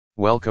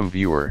Welcome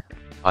viewer,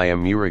 I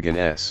am Murugan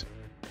S.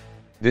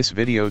 This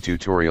video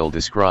tutorial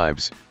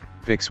describes,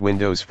 fix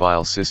Windows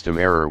file system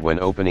error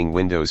when opening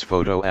Windows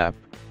Photo app.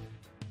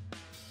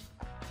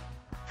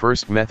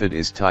 First method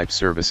is type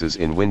services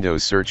in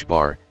Windows search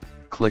bar,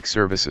 click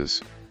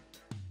services.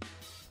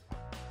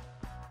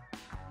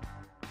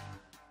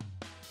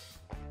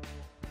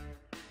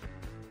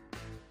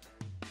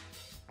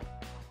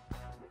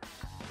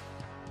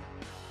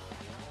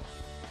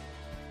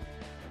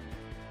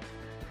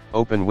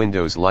 Open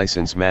Windows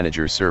License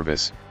Manager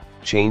service,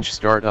 change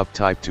startup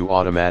type to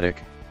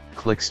automatic,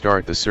 click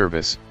start the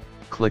service,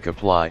 click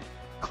apply,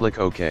 click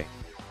OK.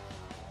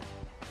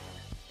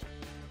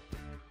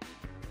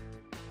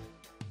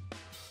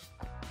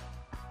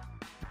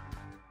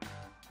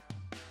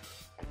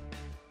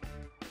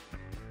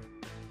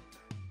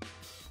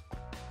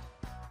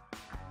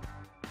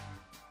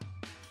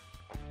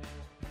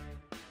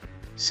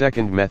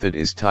 Second method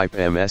is type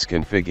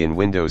msconfig in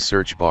Windows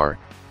search bar,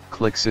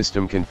 click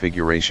System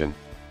Configuration.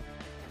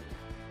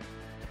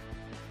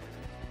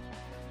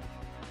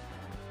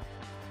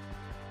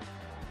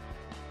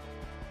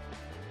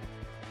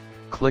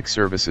 Click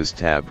Services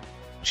tab,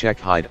 check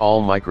Hide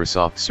all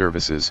Microsoft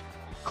services,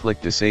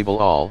 click Disable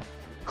all,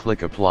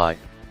 click Apply,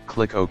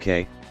 click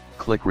OK,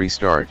 click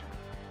Restart.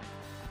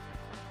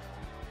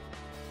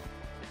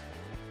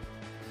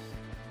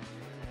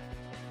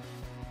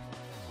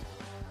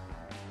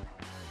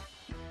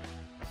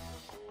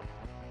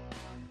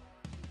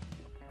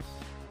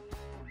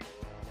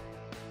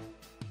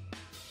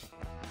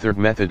 Third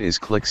method is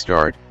click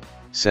Start,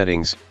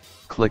 Settings,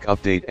 click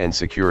Update and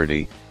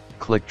Security,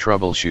 click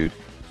Troubleshoot,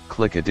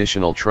 click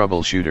Additional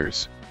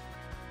Troubleshooters.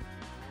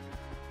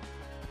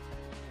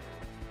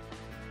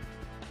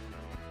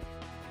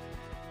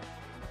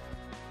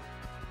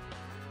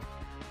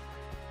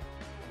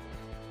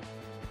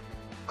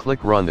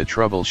 Click Run the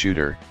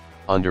troubleshooter,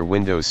 under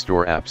Windows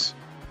Store Apps.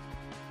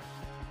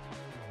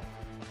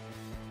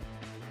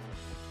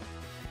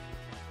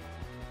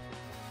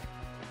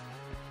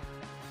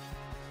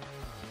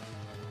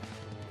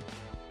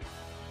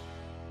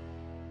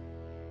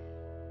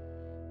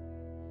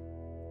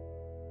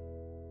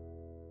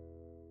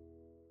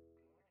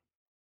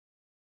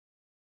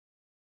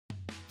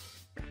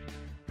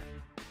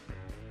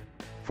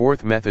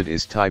 Fourth method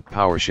is type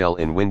PowerShell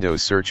in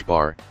Windows search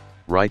bar,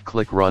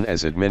 right-click Run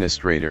as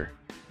administrator.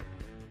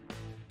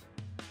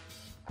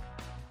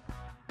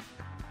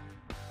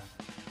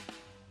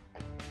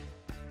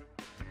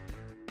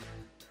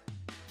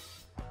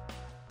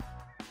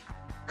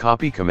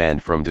 Copy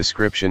command from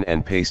description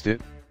and paste it.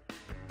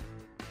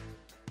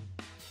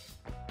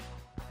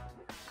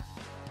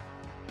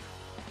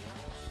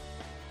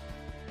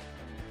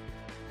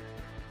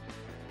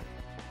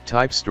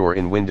 Type Store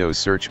in Windows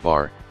search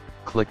bar,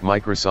 click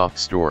Microsoft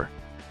Store.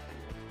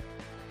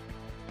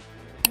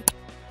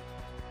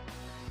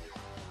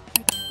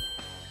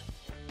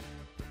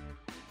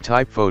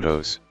 Type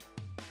Photos.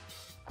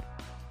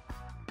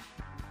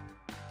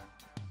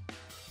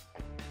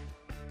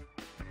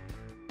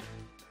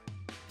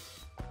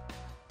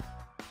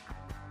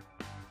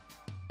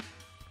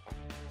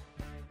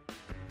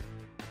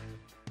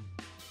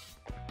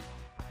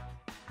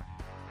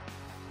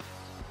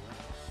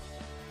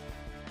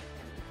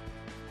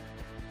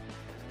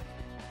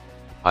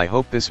 I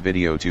hope this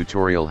video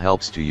tutorial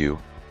helps to you.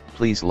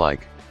 Please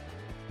like,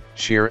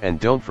 share and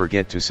don't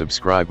forget to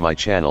subscribe my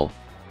channel.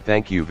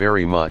 Thank you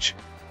very much.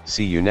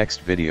 See you next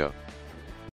video.